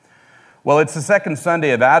Well, it's the second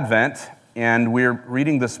Sunday of Advent, and we're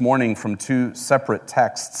reading this morning from two separate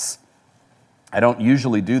texts. I don't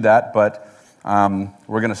usually do that, but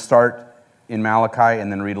we're going to start in Malachi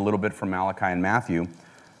and then read a little bit from Malachi and Matthew.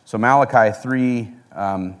 So Malachi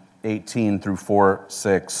 3:18 through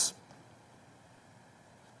 4:6.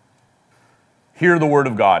 Hear the word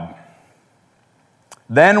of God.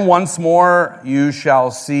 Then once more you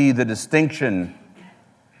shall see the distinction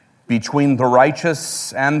between the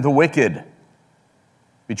righteous and the wicked,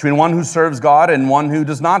 between one who serves God and one who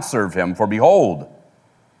does not serve him. For behold,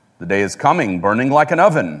 the day is coming, burning like an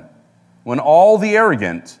oven, when all the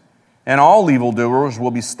arrogant and all evildoers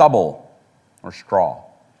will be stubble or straw.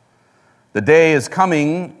 The day is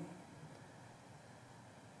coming,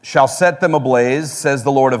 shall set them ablaze, says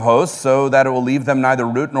the Lord of hosts, so that it will leave them neither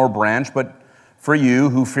root nor branch. But for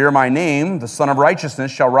you who fear my name, the Son of Righteousness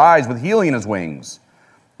shall rise with healing in his wings.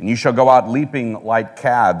 And you shall go out leaping like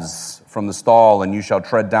calves from the stall, and you shall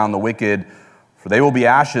tread down the wicked, for they will be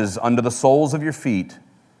ashes under the soles of your feet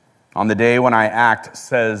on the day when I act,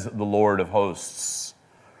 says the Lord of hosts.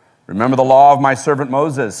 Remember the law of my servant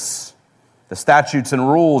Moses, the statutes and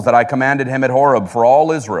rules that I commanded him at Horeb for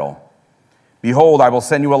all Israel. Behold, I will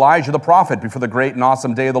send you Elijah the prophet before the great and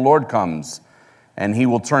awesome day of the Lord comes, and he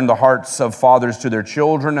will turn the hearts of fathers to their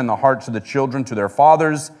children and the hearts of the children to their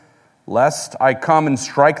fathers, lest I come and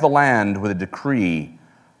strike the land with a decree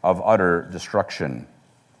of utter destruction.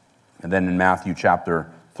 And then in Matthew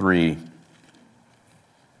chapter 3,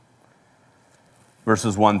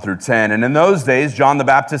 verses 1 through 10. And in those days, John the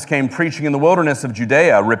Baptist came preaching in the wilderness of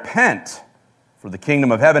Judea, repent, for the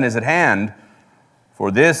kingdom of heaven is at hand. For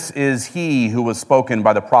this is he who was spoken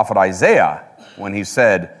by the prophet Isaiah, when he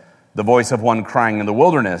said, the voice of one crying in the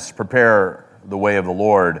wilderness, prepare the way of the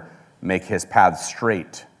Lord, make his paths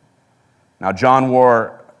straight. Now John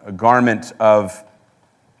wore a garment of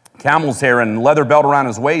camel's hair and a leather belt around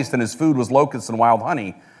his waist, and his food was locusts and wild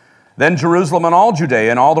honey. Then Jerusalem and all Judea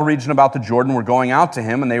and all the region about the Jordan were going out to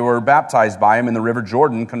him, and they were baptized by him in the river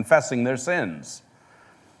Jordan, confessing their sins.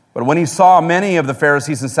 But when he saw many of the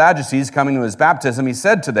Pharisees and Sadducees coming to his baptism, he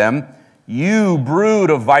said to them, you brood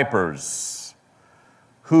of vipers,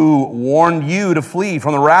 who warned you to flee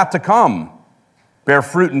from the wrath to come, bear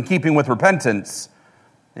fruit in keeping with repentance.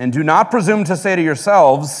 And do not presume to say to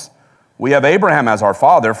yourselves, we have Abraham as our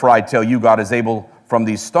father, for I tell you, God is able from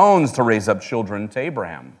these stones to raise up children to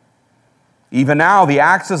Abraham. Even now the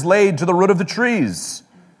axe is laid to the root of the trees.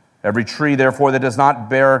 Every tree, therefore, that does not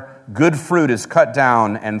bear good fruit is cut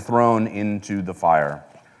down and thrown into the fire.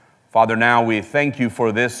 Father, now we thank you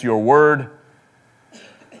for this, your word.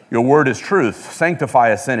 Your word is truth.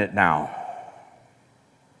 Sanctify us in it now.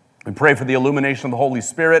 We pray for the illumination of the Holy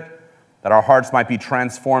Spirit, that our hearts might be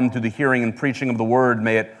transformed through the hearing and preaching of the word.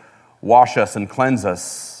 May it wash us and cleanse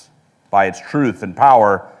us by its truth and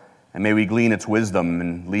power, and may we glean its wisdom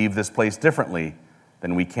and leave this place differently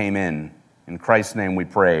than we came in. In Christ's name we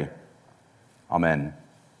pray. Amen.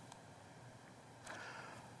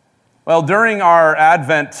 Well, during our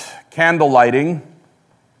Advent candle lighting,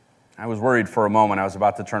 I was worried for a moment. I was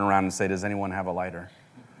about to turn around and say, does anyone have a lighter?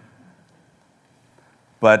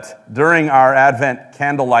 But during our Advent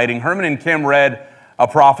candle lighting, Herman and Kim read a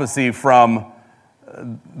prophecy from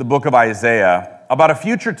the book of Isaiah about a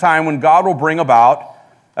future time when God will bring about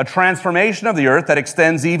a transformation of the earth that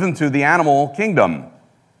extends even to the animal kingdom,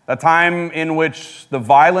 a time in which the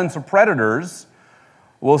violence of predators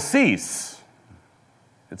will cease.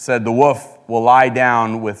 It said the wolf will lie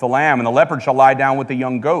down with the lamb, and the leopard shall lie down with the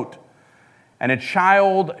young goat, and a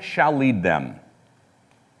child shall lead them.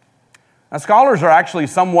 Now, scholars are actually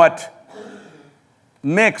somewhat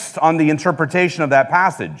mixed on the interpretation of that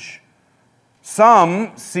passage.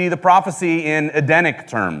 Some see the prophecy in Edenic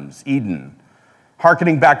terms, Eden,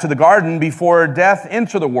 hearkening back to the garden before death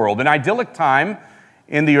entered the world, an idyllic time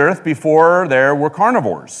in the earth before there were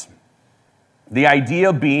carnivores. The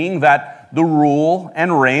idea being that the rule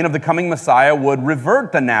and reign of the coming Messiah would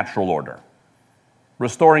revert the natural order,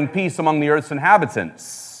 restoring peace among the earth's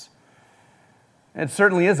inhabitants. It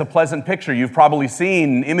certainly is a pleasant picture. You've probably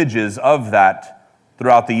seen images of that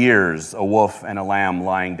throughout the years, a wolf and a lamb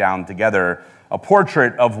lying down together, a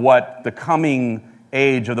portrait of what the coming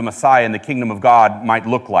age of the Messiah and the kingdom of God might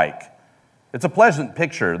look like. It's a pleasant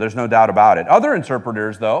picture, there's no doubt about it. Other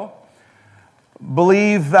interpreters, though,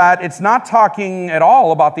 believe that it's not talking at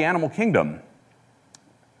all about the animal kingdom.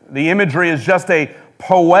 The imagery is just a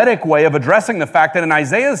poetic way of addressing the fact that in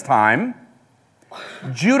Isaiah's time,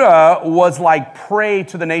 Judah was like prey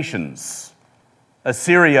to the nations.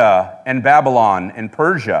 Assyria and Babylon and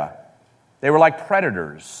Persia, they were like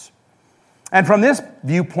predators. And from this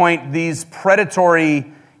viewpoint, these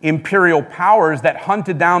predatory imperial powers that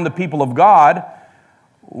hunted down the people of God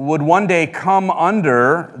would one day come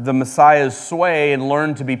under the Messiah's sway and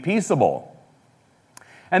learn to be peaceable.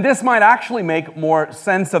 And this might actually make more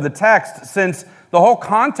sense of the text, since the whole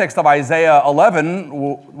context of Isaiah 11,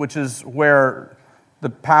 which is where the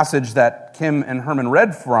passage that Kim and Herman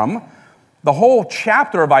read from, the whole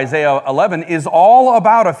chapter of Isaiah 11 is all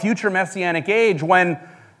about a future messianic age when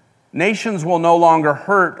nations will no longer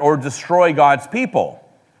hurt or destroy God's people.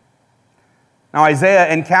 Now, Isaiah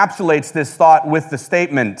encapsulates this thought with the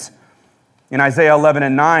statement in Isaiah 11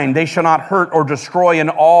 and 9, "They shall not hurt or destroy in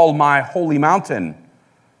all my holy mountain,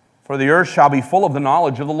 for the earth shall be full of the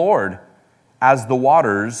knowledge of the Lord, as the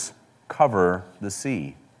waters cover the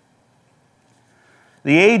sea."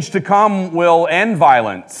 The age to come will end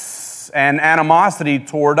violence and animosity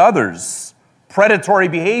toward others. Predatory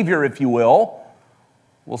behavior, if you will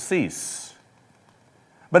cease.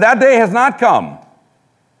 But that day has not come.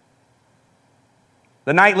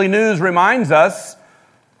 The nightly news reminds us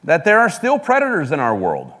that there are still predators in our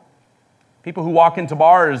world. People who walk into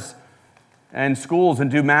bars and schools and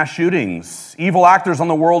do mass shootings. Evil actors on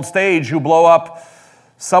the world stage who blow up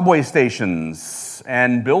subway stations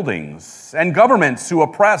and buildings. And governments who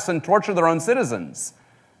oppress and torture their own citizens.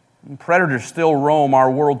 And predators still roam our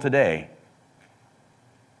world today.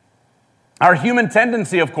 Our human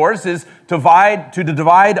tendency, of course, is to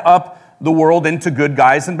divide up the world into good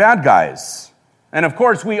guys and bad guys. And of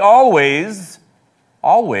course, we always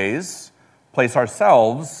place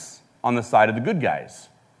ourselves on the side of the good guys.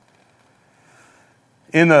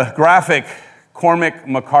 In the graphic Cormac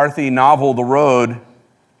McCarthy novel, The Road,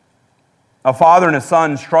 a father and a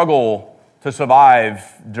son struggle to survive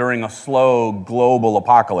during a slow global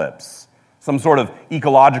apocalypse. Some sort of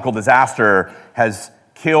ecological disaster has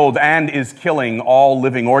killed and is killing all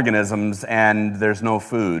living organisms, and there's no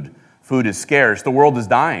food. Food is scarce. The world is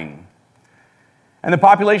dying. And the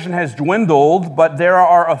population has dwindled, but there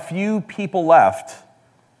are a few people left.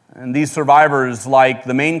 And these survivors, like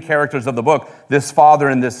the main characters of the book, this father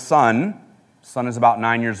and this son. Son is about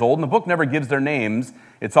 9 years old, and the book never gives their names.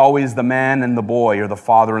 It's always the man and the boy, or the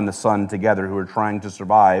father and the son together, who are trying to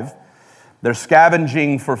survive. They're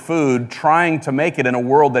scavenging for food, trying to make it in a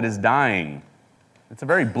world that is dying. It's a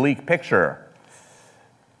very bleak picture.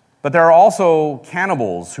 But there are also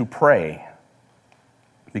cannibals who prey.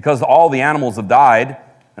 Because all the animals have died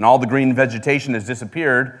and all the green vegetation has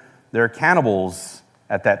disappeared, there are cannibals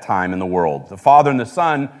at that time in the world. The father and the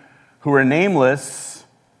son, who are nameless,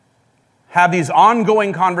 have these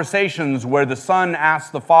ongoing conversations where the son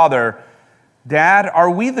asks the father, "Dad, are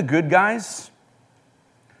we the good guys?"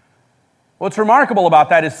 What's remarkable about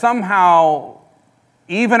that is somehow,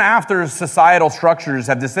 even after societal structures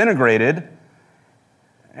have disintegrated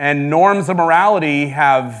and norms of morality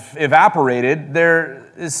have evaporated, there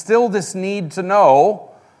is still this need to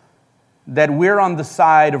know that we're on the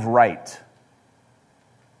side of right.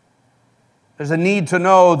 There's a need to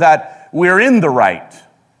know that we're in the right.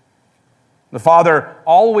 The father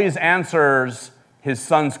always answers his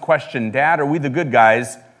son's question, "Dad, are we the good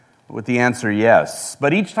guys?" with the answer, yes.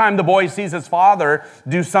 But each time the boy sees his father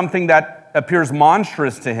do something that appears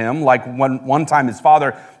monstrous to him, like one time his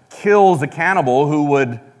father kills a cannibal who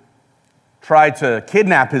would try to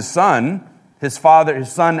kidnap his son, his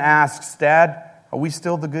son asks, "Dad, are we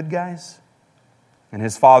still the good guys?" And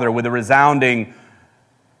his father, with a resounding,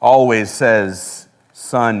 always says,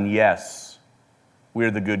 "Son, yes,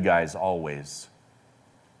 we're the good guys always."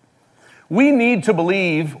 We need to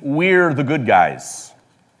believe we're the good guys.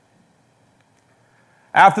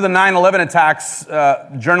 After the 9/11 attacks,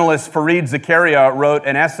 journalist Fareed Zakaria wrote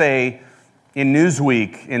an essay in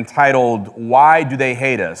Newsweek entitled, "Why Do They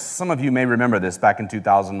Hate Us?" Some of you may remember this back in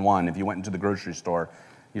 2001. If you went into the grocery store,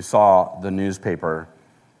 you saw the newspaper,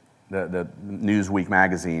 the Newsweek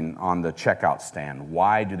magazine on the checkout stand.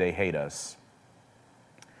 Why do they hate us?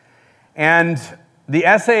 And the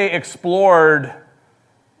essay explored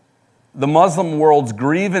the Muslim world's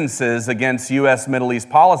grievances against U.S. Middle East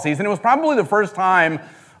policies, and it was probably the first time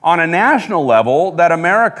on a national level that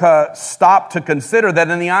America stopped to consider that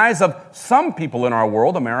in the eyes of some people in our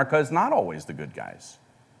world, America is not always the good guys.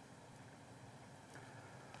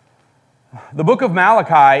 The book of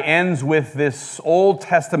Malachi ends with this Old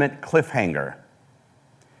Testament cliffhanger.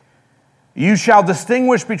 "You shall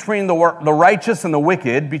distinguish between the righteous and the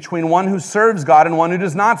wicked, between one who serves God and one who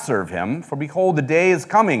does not serve him. For behold, the day is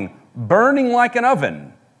coming, burning like an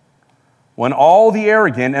oven, when all the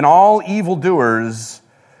arrogant and all evildoers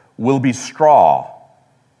will be straw.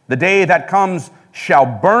 The day that comes shall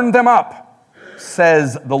burn them up,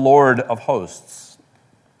 says the Lord of hosts."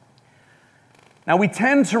 Now, we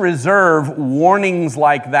tend to reserve warnings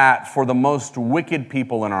like that for the most wicked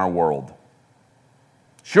people in our world.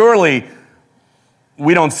 Surely,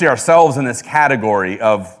 we don't see ourselves in this category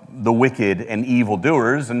of the wicked and evil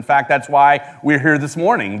doers. In fact, that's why we're here this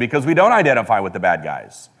morning, because we don't identify with the bad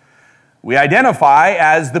guys. We identify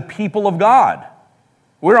as the people of God.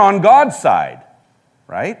 We're on God's side,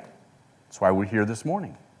 right? That's why we're here this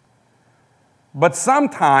morning. But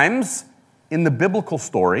sometimes, in the biblical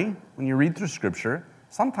story, when you read through Scripture,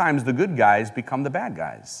 sometimes the good guys become the bad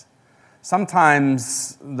guys.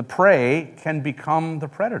 Sometimes the prey can become the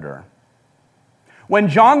predator. When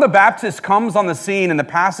John the Baptist comes on the scene in the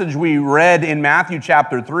passage we read in Matthew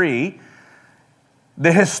chapter 3,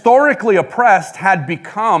 the historically oppressed had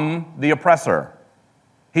become the oppressor.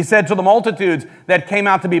 He said to the multitudes that came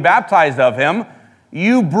out to be baptized of him,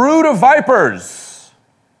 "You brood of vipers,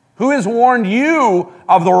 who has warned you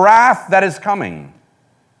of the wrath that is coming?"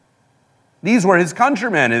 These were his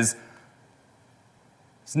countrymen, his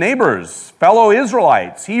neighbors, fellow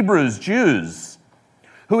Israelites, Hebrews, Jews,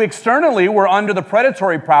 who externally were under the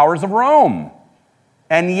predatory powers of Rome.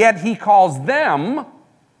 And yet he calls them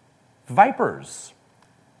vipers.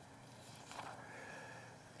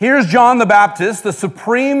 Here's John the Baptist, the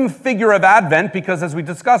supreme figure of Advent, because as we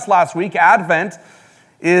discussed last week, Advent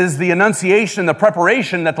is the annunciation, the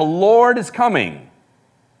preparation that the Lord is coming.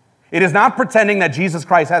 It is not pretending that Jesus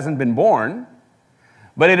Christ hasn't been born,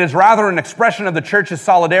 but it is rather an expression of the church's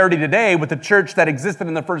solidarity today with the church that existed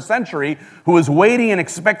in the first century, who is waiting and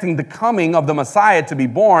expecting the coming of the Messiah to be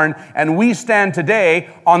born, and we stand today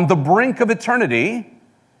on the brink of eternity,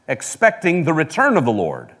 expecting the return of the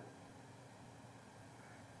Lord.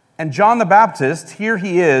 And John the Baptist, here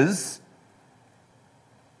he is,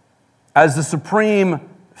 as the supreme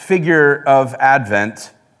figure of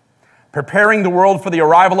Advent, preparing the world for the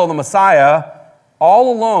arrival of the Messiah,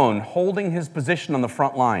 all alone, holding his position on the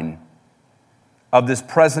front line of this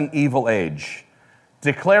present evil age,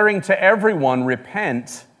 declaring to everyone,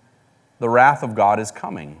 "Repent, the wrath of God is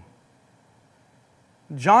coming."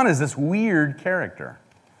 John is this weird character.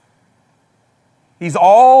 He's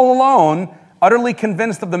all alone, utterly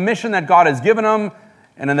convinced of the mission that God has given him,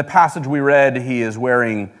 and in the passage we read, he is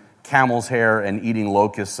wearing camel's hair and eating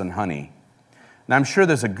locusts and honey. And I'm sure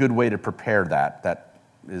there's a good way to prepare that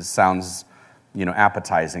sounds,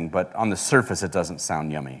 appetizing, but on the surface it doesn't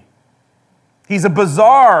sound yummy. He's a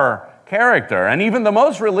bizarre character, and even the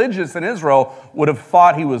most religious in Israel would have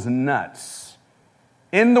thought he was nuts.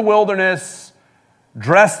 In the wilderness,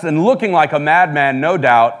 dressed and looking like a madman, no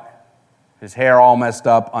doubt, his hair all messed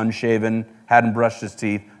up, unshaven, hadn't brushed his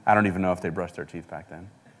teeth. I don't even know if they brushed their teeth back then.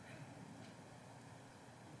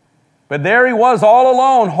 But there he was all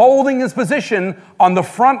alone, holding his position on the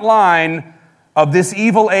front line of this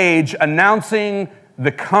evil age, announcing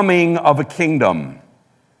the coming of a kingdom.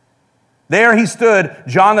 There he stood,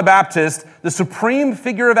 John the Baptist, the supreme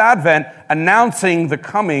figure of Advent, announcing the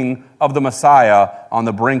coming of the Messiah on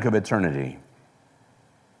the brink of eternity.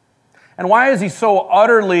 And why is he so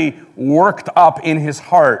utterly worked up in his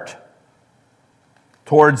heart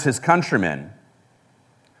towards his countrymen?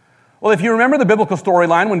 Well, if you remember the biblical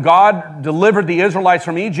storyline, when God delivered the Israelites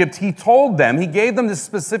from Egypt, he gave them this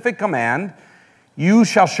specific command: "You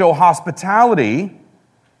shall show hospitality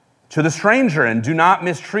to the stranger and do not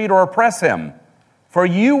mistreat or oppress him, for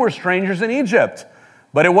you were strangers in Egypt."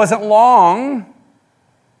 But it wasn't long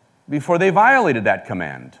before they violated that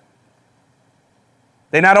command.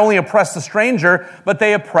 They not only oppressed the stranger, but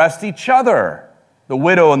they oppressed each other. The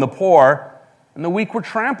widow and the poor and the weak were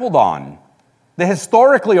trampled on. The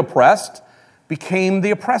historically oppressed became the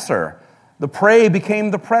oppressor. The prey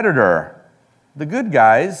became the predator. The good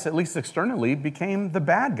guys, at least externally, became the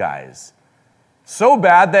bad guys. So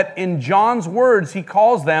bad that in John's words, he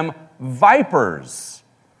calls them vipers.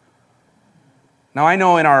 Now, I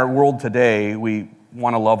know in our world today, we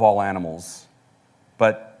want to love all animals,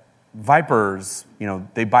 but vipers,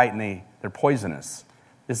 they bite and they're poisonous.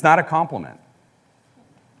 It's not a compliment.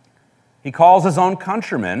 He calls his own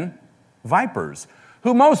countrymen vipers,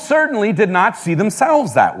 who most certainly did not see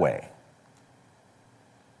themselves that way.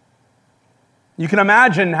 You can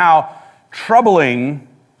imagine how troubling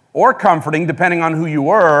or comforting, depending on who you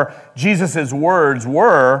were, Jesus' words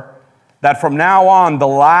were that from now on, the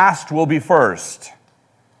last will be first.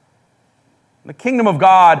 The kingdom of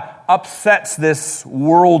God upsets this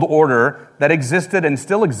world order that existed and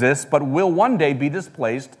still exists, but will one day be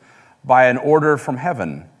displaced by an order from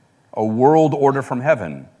heaven, a world order from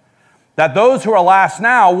heaven. That those who are last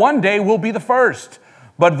now, one day will be the first,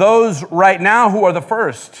 but those right now who are the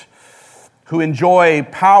first, who enjoy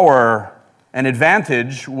power and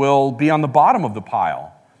advantage, will be on the bottom of the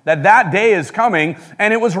pile. that day is coming,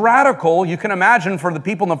 and it was radical, you can imagine, for the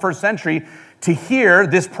people in the first century to hear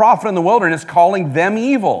this prophet in the wilderness calling them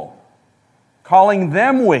evil, calling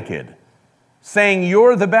them wicked, saying,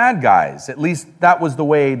 you're the bad guys. At least that was the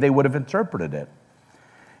way they would have interpreted it.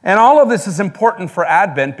 And all of this is important for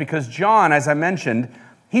Advent because John, as I mentioned,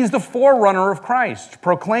 he's the forerunner of Christ,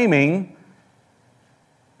 proclaiming,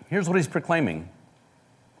 here's what he's proclaiming,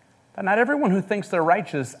 that not everyone who thinks they're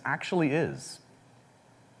righteous actually is.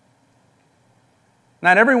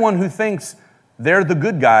 Not everyone who thinks they're the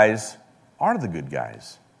good guys are the good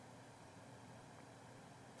guys.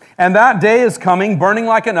 And that day is coming, burning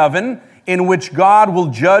like an oven, in which God will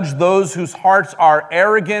judge those whose hearts are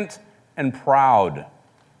arrogant and proud.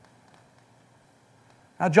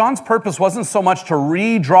 Now, John's purpose wasn't so much to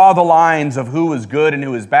redraw the lines of who is good and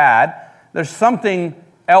who is bad. There's something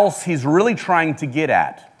else he's really trying to get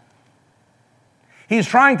at. He's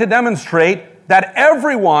trying to demonstrate that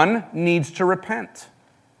everyone needs to repent.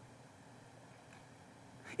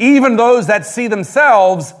 Even those that see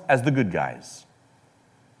themselves as the good guys.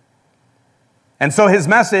 And so his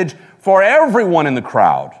message for everyone in the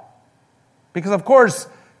crowd, because of course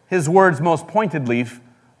his words most pointedly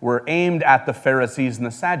were aimed at the Pharisees and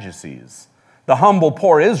the Sadducees. The humble,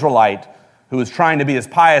 poor Israelite who was trying to be as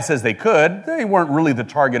pious as they could, they weren't really the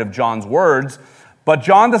target of John's words, but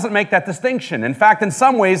John doesn't make that distinction. In fact, in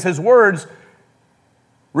some ways, his words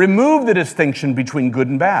remove the distinction between good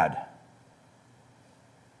and bad.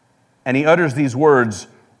 And he utters these words,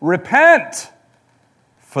 repent,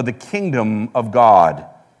 for the kingdom of God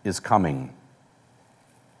is coming.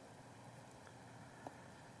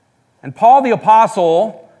 And Paul the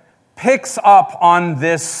Apostle picks up on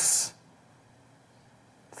this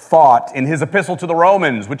thought in his epistle to the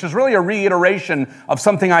Romans, which is really a reiteration of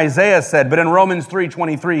something Isaiah said. But in Romans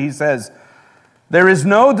 3:23, he says, there is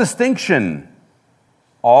no distinction.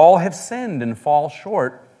 All have sinned and fall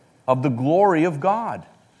short of the glory of God.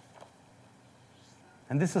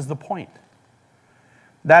 And this is the point.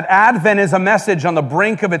 That Advent is a message on the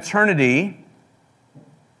brink of eternity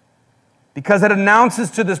because it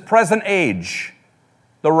announces to this present age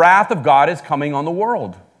the wrath of God is coming on the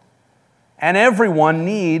world. And everyone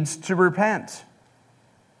needs to repent.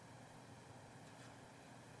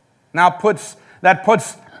 Now that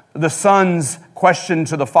puts the son's question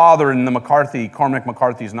to the father in the Cormac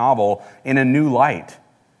McCarthy's novel in a new light.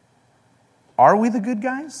 Are we the good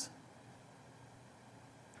guys?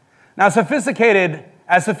 Now, as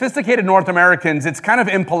sophisticated North Americans, it's kind of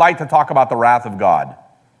impolite to talk about the wrath of God.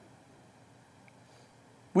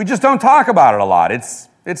 We just don't talk about it a lot.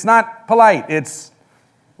 It's not polite.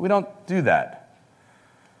 We don't do that.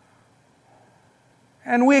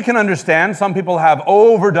 And we can understand some people have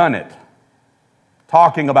overdone it,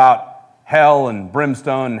 talking about hell and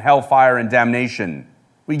brimstone, hellfire and damnation.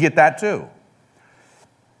 We get that too.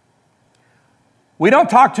 We don't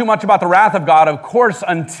talk too much about the wrath of God, of course,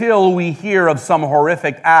 until we hear of some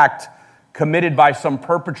horrific act committed by some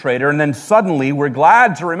perpetrator, and then suddenly we're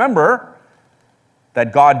glad to remember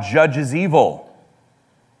that God judges evil.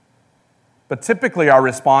 But typically our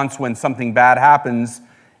response when something bad happens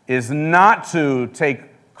is not to take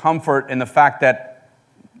comfort in the fact that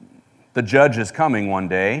the judge is coming one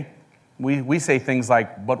day. We say things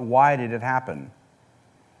like, but why did it happen?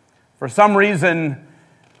 For some reason,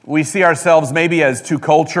 we see ourselves maybe as too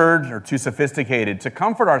cultured or too sophisticated to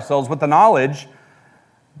comfort ourselves with the knowledge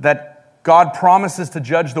that God promises to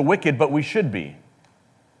judge the wicked, but we should be.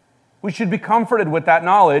 We should be comforted with that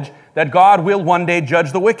knowledge that God will one day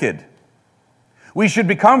judge the wicked. We should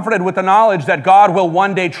be comforted with the knowledge that God will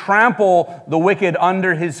one day trample the wicked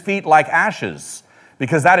under his feet like ashes,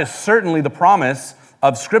 because that is certainly the promise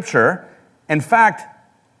of Scripture. In fact,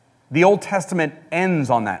 the Old Testament ends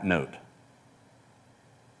on that note.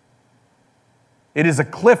 It is a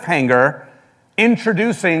cliffhanger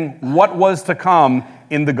introducing what was to come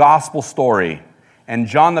in the gospel story, and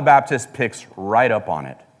John the Baptist picks right up on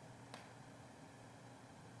it.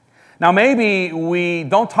 Now, maybe we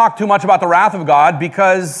don't talk too much about the wrath of God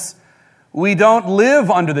because we don't live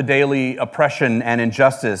under the daily oppression and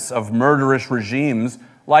injustice of murderous regimes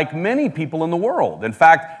like many people in the world. In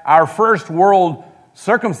fact, our first world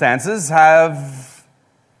circumstances have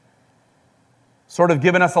sort of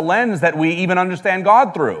given us a lens that we even understand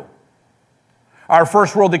God through. Our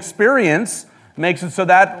first world experience makes it so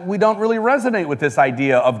that we don't really resonate with this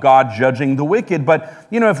idea of God judging the wicked. But,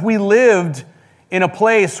 if we lived in a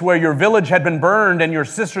place where your village had been burned and your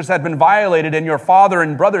sisters had been violated and your father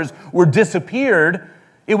and brothers were disappeared,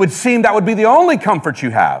 it would seem that would be the only comfort you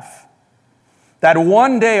have. That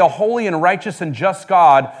one day a holy and righteous and just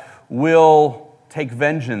God will take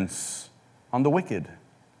vengeance on the wicked.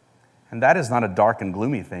 And that is not a dark and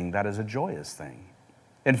gloomy thing. That is a joyous thing.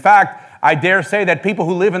 In fact, I dare say that people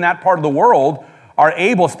who live in that part of the world are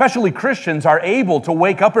able, especially Christians, are able to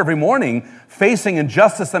wake up every morning facing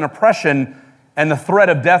injustice and oppression and the threat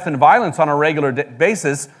of death and violence on a regular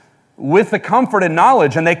basis with the comfort and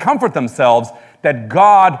knowledge, and they comfort themselves that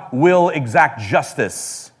God will exact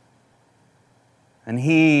justice and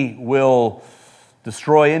He will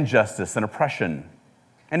destroy injustice and oppression.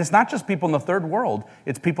 And it's not just people in the third world,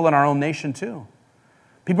 it's people in our own nation too.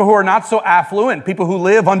 People who are not so affluent, people who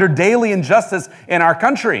live under daily injustice in our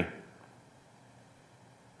country,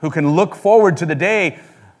 who can look forward to the day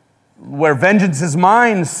where vengeance is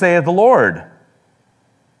mine, saith the Lord.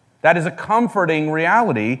 That is a comforting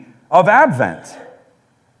reality of Advent.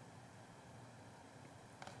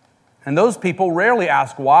 And those people rarely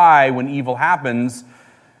ask why when evil happens,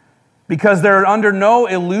 because they're under no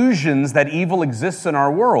illusions that evil exists in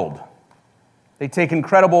our world. They take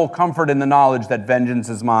incredible comfort in the knowledge that vengeance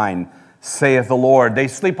is mine, saith the Lord. They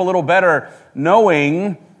sleep a little better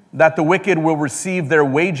knowing that the wicked will receive their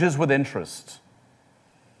wages with interest.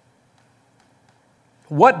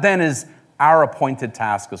 What then is our appointed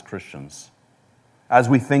task as Christians as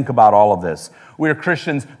we think about all of this? We are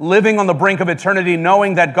Christians living on the brink of eternity,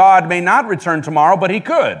 knowing that God may not return tomorrow, but He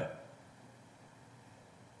could.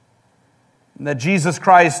 That Jesus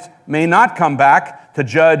Christ may not come back to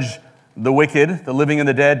judge the wicked, the living and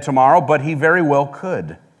the dead tomorrow, but He very well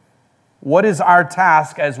could. What is our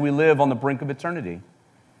task as we live on the brink of eternity?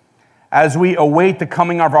 As we await the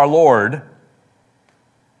coming of our Lord,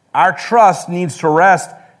 our trust needs to rest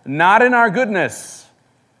not in our goodness,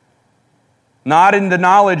 not in the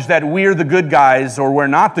knowledge that we're the good guys or we're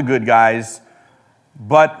not the good guys,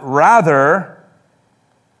 but rather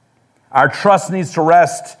our trust needs to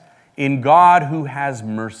rest in God who has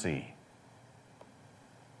mercy.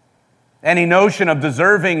 Any notion of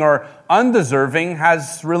deserving or undeserving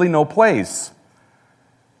has really no place,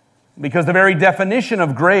 because the very definition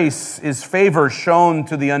of grace is favor shown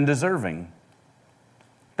to the undeserving.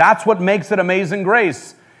 That's what makes it amazing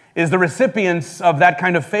grace, is the recipients of that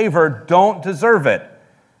kind of favor don't deserve it.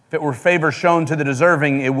 If it were favor shown to the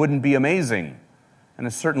deserving, it wouldn't be amazing, and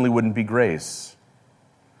it certainly wouldn't be grace.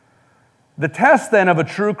 The test then of a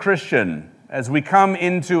true Christian, as we come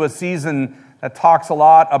into a season that talks a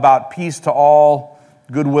lot about peace to all,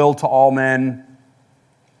 goodwill to all men,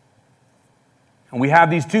 and we have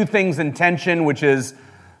these two things in tension, which is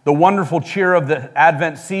the wonderful cheer of the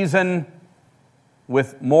Advent season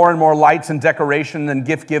with more and more lights and decoration and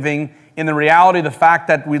gift-giving, in the reality, the fact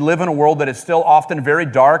that we live in a world that is still often very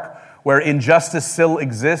dark, where injustice still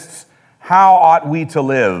exists. How ought we to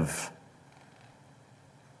live?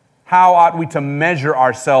 How ought we to measure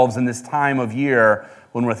ourselves in this time of year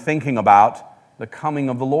when we're thinking about the coming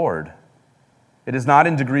of the Lord? It is not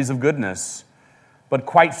in degrees of goodness, but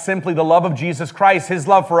quite simply the love of Jesus Christ, His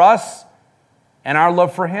love for us and our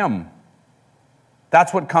love for Him.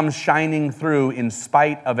 That's what comes shining through in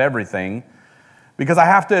spite of everything. Because I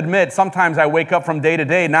have to admit, sometimes I wake up from day to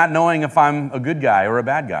day not knowing if I'm a good guy or a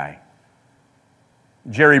bad guy.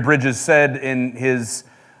 Jerry Bridges said in his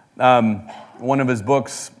one of his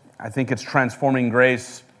books, I think it's Transforming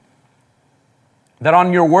Grace, that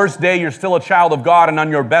on your worst day you're still a child of God, and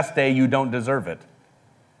on your best day you don't deserve it.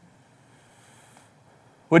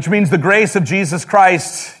 Which means the grace of Jesus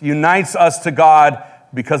Christ unites us to God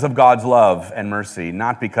because of God's love and mercy,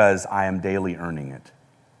 not because I am daily earning it.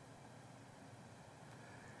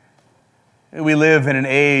 We live in an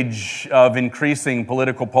age of increasing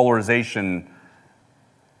political polarization,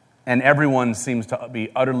 and everyone seems to be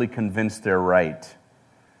utterly convinced they're right.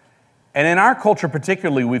 And in our culture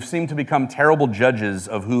particularly, we've seemed to become terrible judges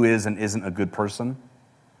of who is and isn't a good person.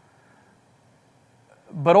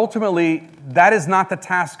 But ultimately, that is not the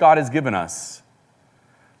task God has given us.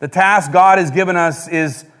 The task God has given us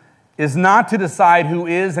is not to decide who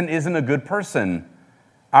is and isn't a good person.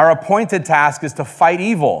 Our appointed task is to fight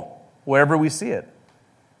evil wherever we see it,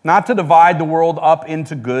 not to divide the world up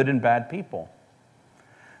into good and bad people.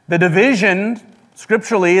 The division,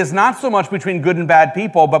 scripturally, is not so much between good and bad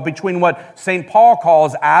people, but between what St. Paul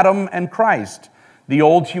calls Adam and Christ, the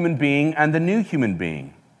old human being and the new human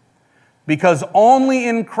being. Because only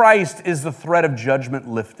in Christ is the threat of judgment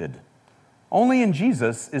lifted. Only in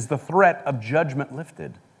Jesus is the threat of judgment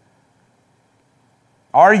lifted.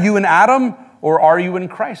 Are you in Adam or are you in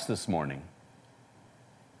Christ this morning?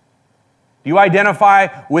 Do you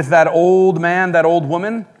identify with that old man, that old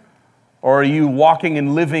woman? Or are you walking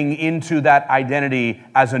and living into that identity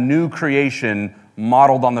as a new creation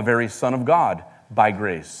modeled on the very Son of God by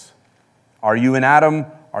grace? Are you in Adam?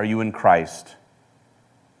 Are you in Christ?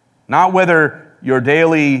 Not whether your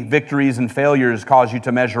daily victories and failures cause you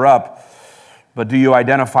to measure up, but do you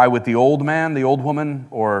identify with the old man, the old woman,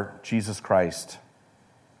 or Jesus Christ?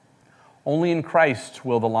 Only in Christ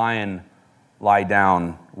will the lion lie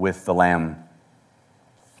down with the lamb.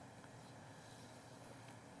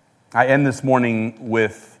 I end this morning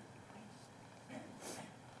with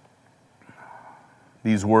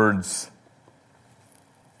these words,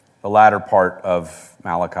 the latter part of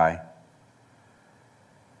Malachi.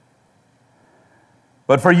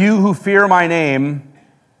 But for you who fear my name,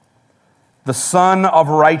 the Son of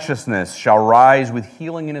Righteousness shall rise with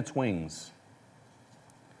healing in its wings.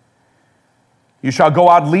 You shall go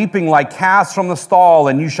out leaping like calves from the stall,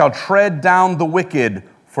 and you shall tread down the wicked,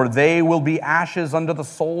 for they will be ashes under the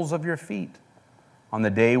soles of your feet on the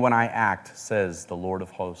day when I act, says the Lord of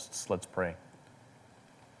hosts. Let's pray.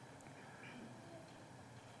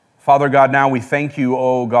 Father God, now we thank you,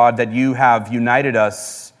 O God, that you have united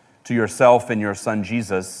us to yourself and your Son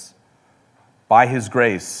Jesus by his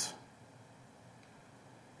grace.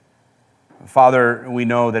 Father, we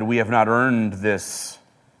know that we have not earned this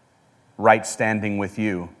right standing with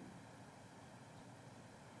you.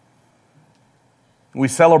 We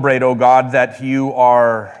celebrate, O God, that you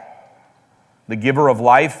are the giver of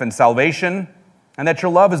life and salvation, and that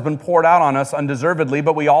your love has been poured out on us undeservedly,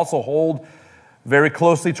 but we also hold very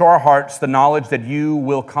closely to our hearts the knowledge that you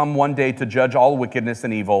will come one day to judge all wickedness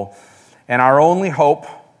and evil. And our only hope,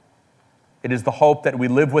 it is the hope that we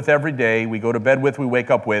live with every day, we go to bed with, we wake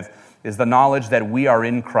up with, is the knowledge that we are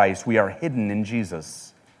in Christ, we are hidden in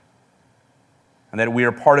Jesus, and that we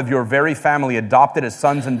are part of your very family, adopted as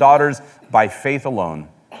sons and daughters by faith alone.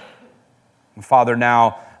 And Father,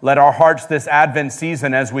 now let our hearts this Advent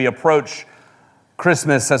season, as we approach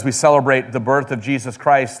Christmas, as we celebrate the birth of Jesus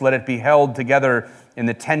Christ, let it be held together in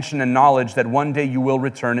the tension and knowledge that one day you will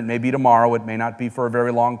return. It may be tomorrow, it may not be for a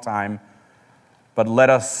very long time, but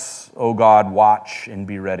let us, O God, watch and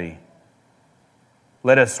be ready.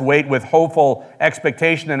 Let us wait with hopeful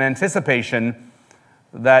expectation and anticipation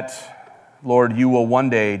that, Lord, you will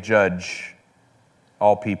one day judge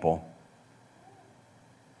all people.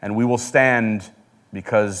 And we will stand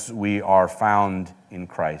because we are found in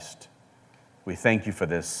Christ. We thank you for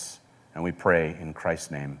this, and we pray in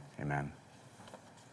Christ's name. Amen.